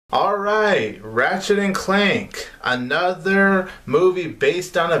Alright, Ratchet and Clank, another movie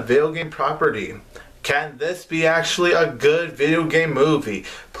based on a video game property. Can this be actually a good video game movie?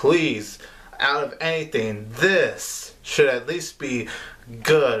 Please, out of anything, this should at least be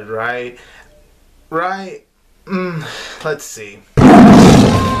good, right? Right? Let's see.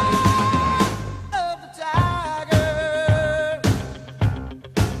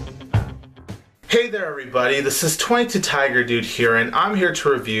 Hey there everybody, this is 22 Tiger Dude here, and I'm here to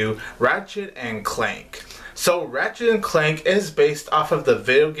review Ratchet and Clank. So Ratchet and Clank is based off of the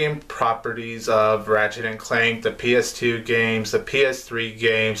video game properties of Ratchet and Clank, the PS2 games, the PS3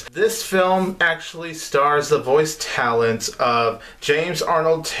 games. This film actually stars the voice talents of James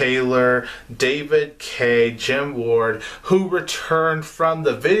Arnold Taylor, David Kaye, Jim Ward, who returned from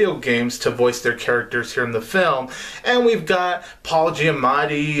the video games to voice their characters here in the film. And we've got Paul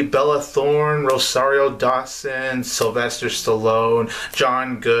Giamatti, Bella Thorne, Rosario Dawson, Sylvester Stallone,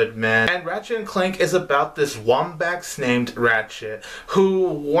 Goodman. And Ratchet and Clank is about this wombax named Ratchet who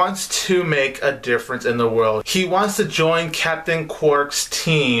wants to make a difference in the world. He wants to join Captain Qwark's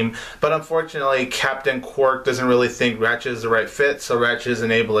team, but unfortunately Captain Qwark doesn't really think Ratchet is the right fit, so Ratchet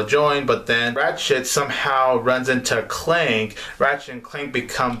isn't able to join. But then Ratchet somehow runs into Clank. Ratchet and Clank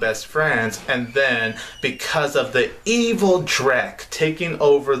become best friends, and then because of the evil Drek taking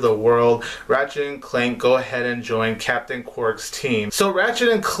over the world, Ratchet and Clank go ahead and join Captain Qwark's team. So Ratchet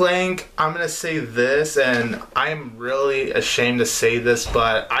and Clank, I'm gonna say this, and I'm really ashamed to say this,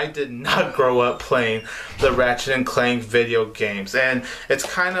 but I did not grow up playing the Ratchet and Clank video games. And it's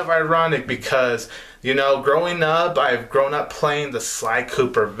kind of ironic because, you know, growing up, I've grown up playing the Sly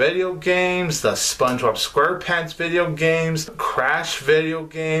Cooper video games, the SpongeBob SquarePants video games, Crash video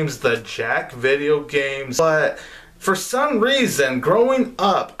games, the Jack video games, but for some reason, growing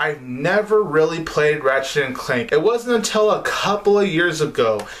up, I've never really played Ratchet and Clank. It wasn't until a couple of years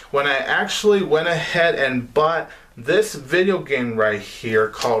ago when I actually went ahead and bought this video game right here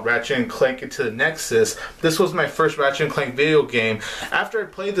called Ratchet and Clank Into the Nexus. This was my first Ratchet and Clank video game. After I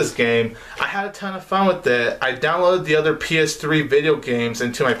played this game, I had a ton of fun with it. I downloaded the other PS3 video games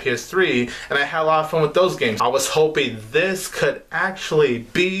into my PS3, and I had a lot of fun with those games. I was hoping this could actually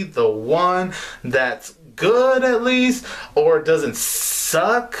be the one that's good at least, or it doesn't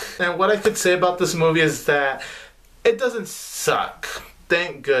suck. And what I could say about this movie is that it doesn't suck.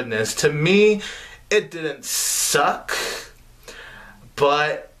 Thank goodness. To me, it didn't suck,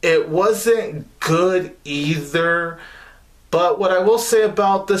 but it wasn't good either. But what I will say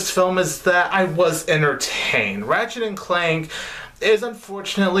about this film is that I was entertained. Ratchet and Clank is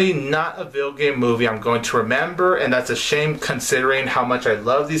unfortunately not a video game movie I'm going to remember, and that's a shame considering how much I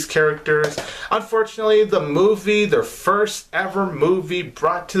love these characters. Unfortunately, the movie, their first ever movie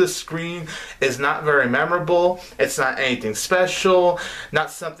brought to the screen, is not very memorable. It's not anything special, not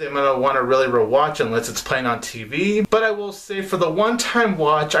something I'm going to want to really rewatch unless it's playing on TV. But I will say for the one-time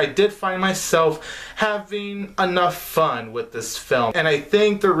watch, I did find myself having enough fun with this film. And I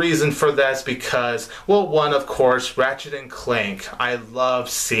think the reason for that is because, well, one, of course, Ratchet and Clank. I love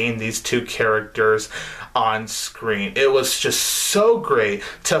seeing these two characters on screen. It was just so great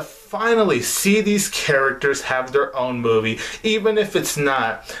to finally see these characters have their own movie, even if it's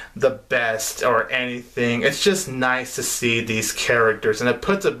not the best or anything. It's just nice to see these characters, and it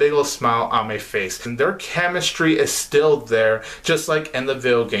puts a big old smile on my face. And their chemistry is still there, just like in the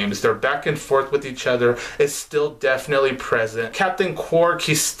video games. Their back and forth with each other is still definitely present. Captain Qwark,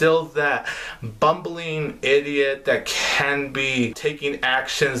 he's still that bumbling idiot that can be taking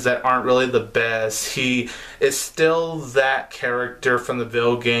actions that aren't really the best. He is still that character from the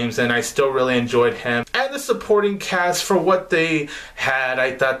video games, and I still really enjoyed him. And the supporting cast, for what they had,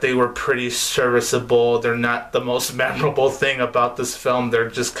 I thought they were pretty serviceable. They're not the most memorable thing about this film. They're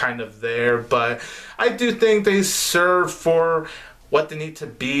just kind of there, but I do think they serve for what they need to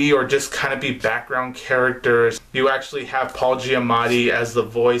be, or just kind of be background characters. You actually have Paul Giamatti as the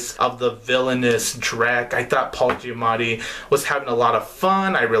voice of the villainous Drek. I thought Paul Giamatti was having a lot of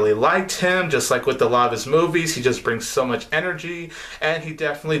fun. I really liked him, just like with a lot of his movies. He just brings so much energy, and he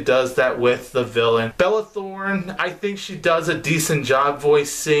definitely does that with the villain. Bella Thorne, I think she does a decent job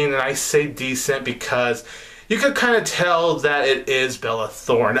voicing, and I say decent because you could kind of tell that it is Bella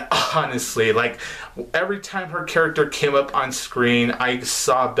Thorne, honestly. Like, every time her character came up on screen, I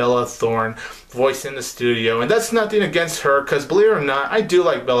saw Bella Thorne voice in the studio. And that's nothing against her, because believe it or not, I do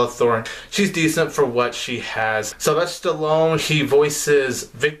like Bella Thorne. She's decent for what she has. Sylvester Stallone, he voices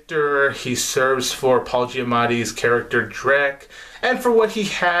Victor. He serves for Paul Giamatti's character Drek. And for what he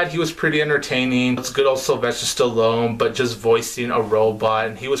had, he was pretty entertaining. It's good old Sylvester Stallone, but just voicing a robot,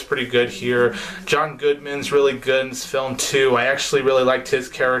 and he was pretty good here. John Goodman's really good in this film too. I actually really liked his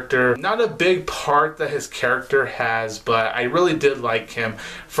character. Not a big part that his character has, but I really did like him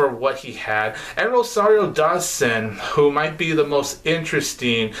for what he had. And Rosario Dawson, who might be the most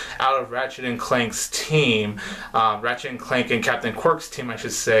interesting out of Ratchet and Clank's team, Ratchet and Clank and Captain Quirk's team, I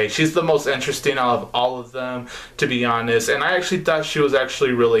should say. She's the most interesting out of all of them, to be honest, and I actually thought she was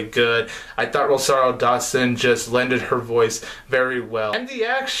actually really good. I thought Rosario Dawson just lended her voice very well. And the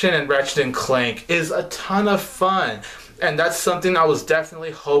action in Ratchet and Clank is a ton of fun. And that's something I was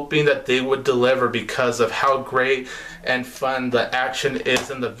definitely hoping that they would deliver because of how great and fun the action is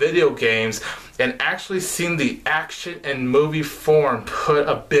in the video games. And actually seeing the action in movie form put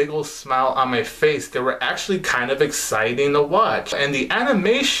a big old smile on my face. They were actually kind of exciting to watch. And the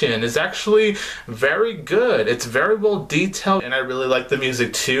animation is actually very good. It's very well detailed, and I really like the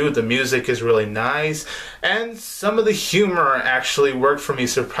music too. The music is really nice. And some of the humor actually worked for me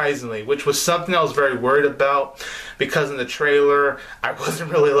surprisingly, which was something I was very worried about because in the trailer I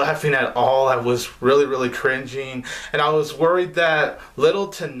wasn't really laughing at all. I was really cringing, and I was worried that little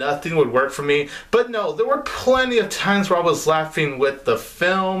to nothing would work for me. But no, there were plenty of times where I was laughing with the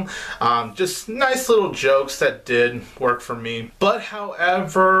film. Just nice little jokes that did work for me. But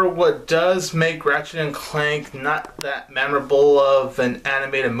however, what does make Ratchet and Clank not that memorable of an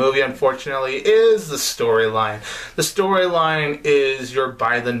animated movie, unfortunately, is the storyline. The storyline is you're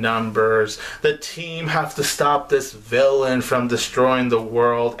by the numbers. The team have to stop this villain from destroying the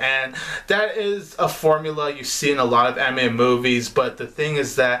world, and that is a formula you see in a lot of animated movies, but the thing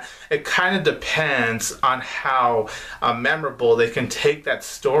is that it kind of depends on how memorable they can take that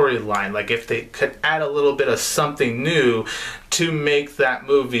storyline. Like if they could add a little bit of something new to make that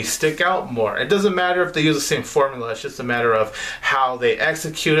movie stick out more. It doesn't matter if they use the same formula, it's just a matter of how they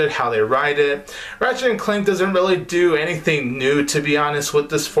execute it, how they write it. Ratchet and Clank doesn't really do anything new, to be honest, with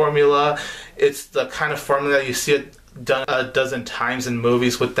this formula. It's the kind of formula you see it done a dozen times in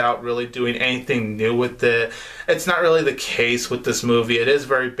movies without really doing anything new with it. It's not really the case with this movie. It is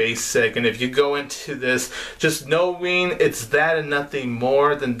very basic, and if you go into this just knowing it's that and nothing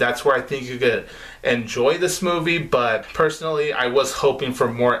more, then that's where I think you could enjoy this movie. But personally, I was hoping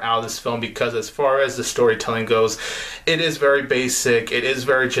for more out of this film because as far as the storytelling goes, it is very basic, it is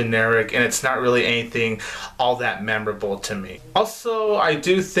very generic, and it's not really anything all that memorable to me. Also, I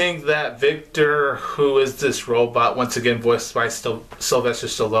do think that Victor, who is this robot, once again voiced by Sylvester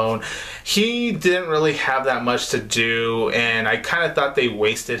Stallone, he didn't really have that much to do, and I kind of thought they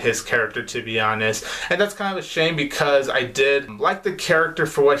wasted his character, to be honest. And that's kind of a shame because I did like the character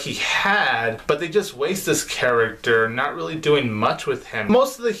for what he had, but they just waste this character, not really doing much with him.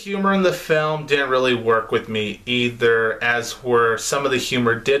 Most of the humor in the film didn't really work with me either, as where some of the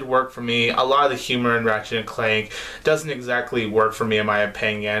humor did work for me. A lot of the humor in Ratchet and Clank doesn't exactly work for me in my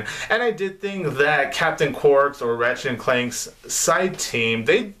opinion. And I did think that Captain Quirk's or Ratchet and Clank's side team,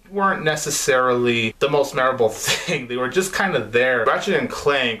 they weren't necessarily the most memorable thing. They were just kind of there. Ratchet and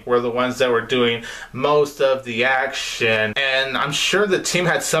Clank were the ones that were doing most of the action, and I'm sure the team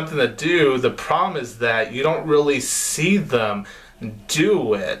had something to do. The problem is that you don't really see them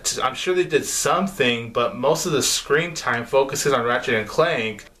do it. I'm sure they did something, but most of the screen time focuses on Ratchet and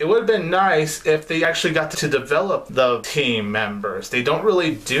Clank. It would have been nice if they actually got to develop the team members. They don't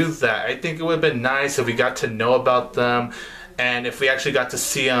really do that. I think it would have been nice if we got to know about them, and if we actually got to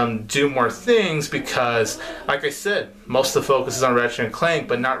see them do more things, because, like I said, most of the focus is on Ratchet and Clank,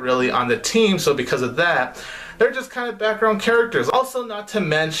 but not really on the team, so because of that, they're just kind of background characters. Also, not to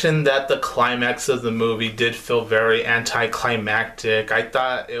mention that the climax of the movie did feel very anticlimactic. I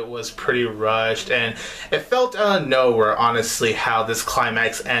thought it was pretty rushed, and it felt out of nowhere, honestly, how this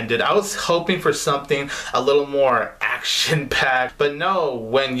climax ended. I was hoping for something a little more action-packed, but no,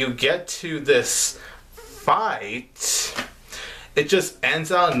 when you get to this fight, it just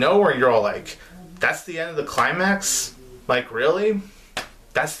ends out of nowhere, and you're all like, that's the end of the climax? Like, really?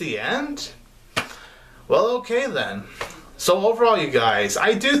 That's the end? Well, okay then. So overall, you guys,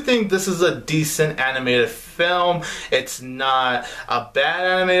 I do think this is a decent animated film. It's not a bad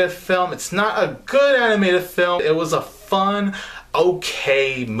animated film. It's not a good animated film. It was a fun,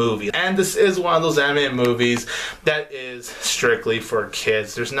 okay movie. And this is one of those animated movies that is strictly for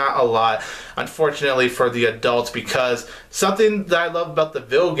kids. There's not a lot unfortunately for the adults, because something that I love about the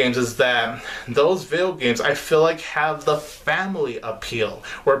video games is that those video games I feel like have the family appeal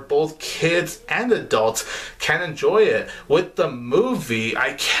where both kids and adults can enjoy it. With the movie,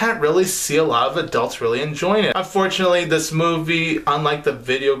 I can't really see a lot of adults really enjoying it. Unfortunately, this movie, unlike the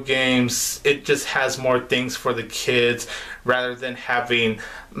video games, it just has more things for the kids rather than having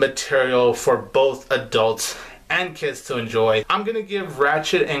material for both adults and kids to enjoy. I'm gonna give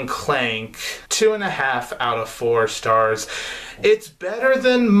Ratchet and Clank 2.5 out of 4 stars. It's better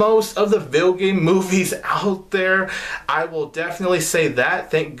than most of the video game movies out there. I will definitely say that.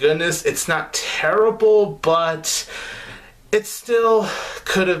 Thank goodness it's not terrible, but it still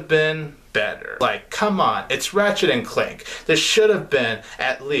could have been better. Like, come on, it's Ratchet and Clank. This should have been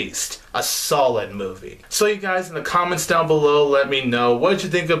at least a solid movie. So you guys in the comments down below, let me know what you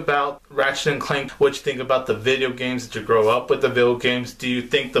think about Ratchet and Clank, what you think about the video games. Did you grow up with the video games? Do you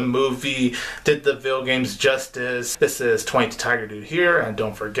think the movie did the video games justice? This is 22 Tiger Dude here, and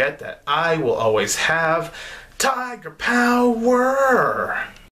don't forget that I will always have Tiger Power!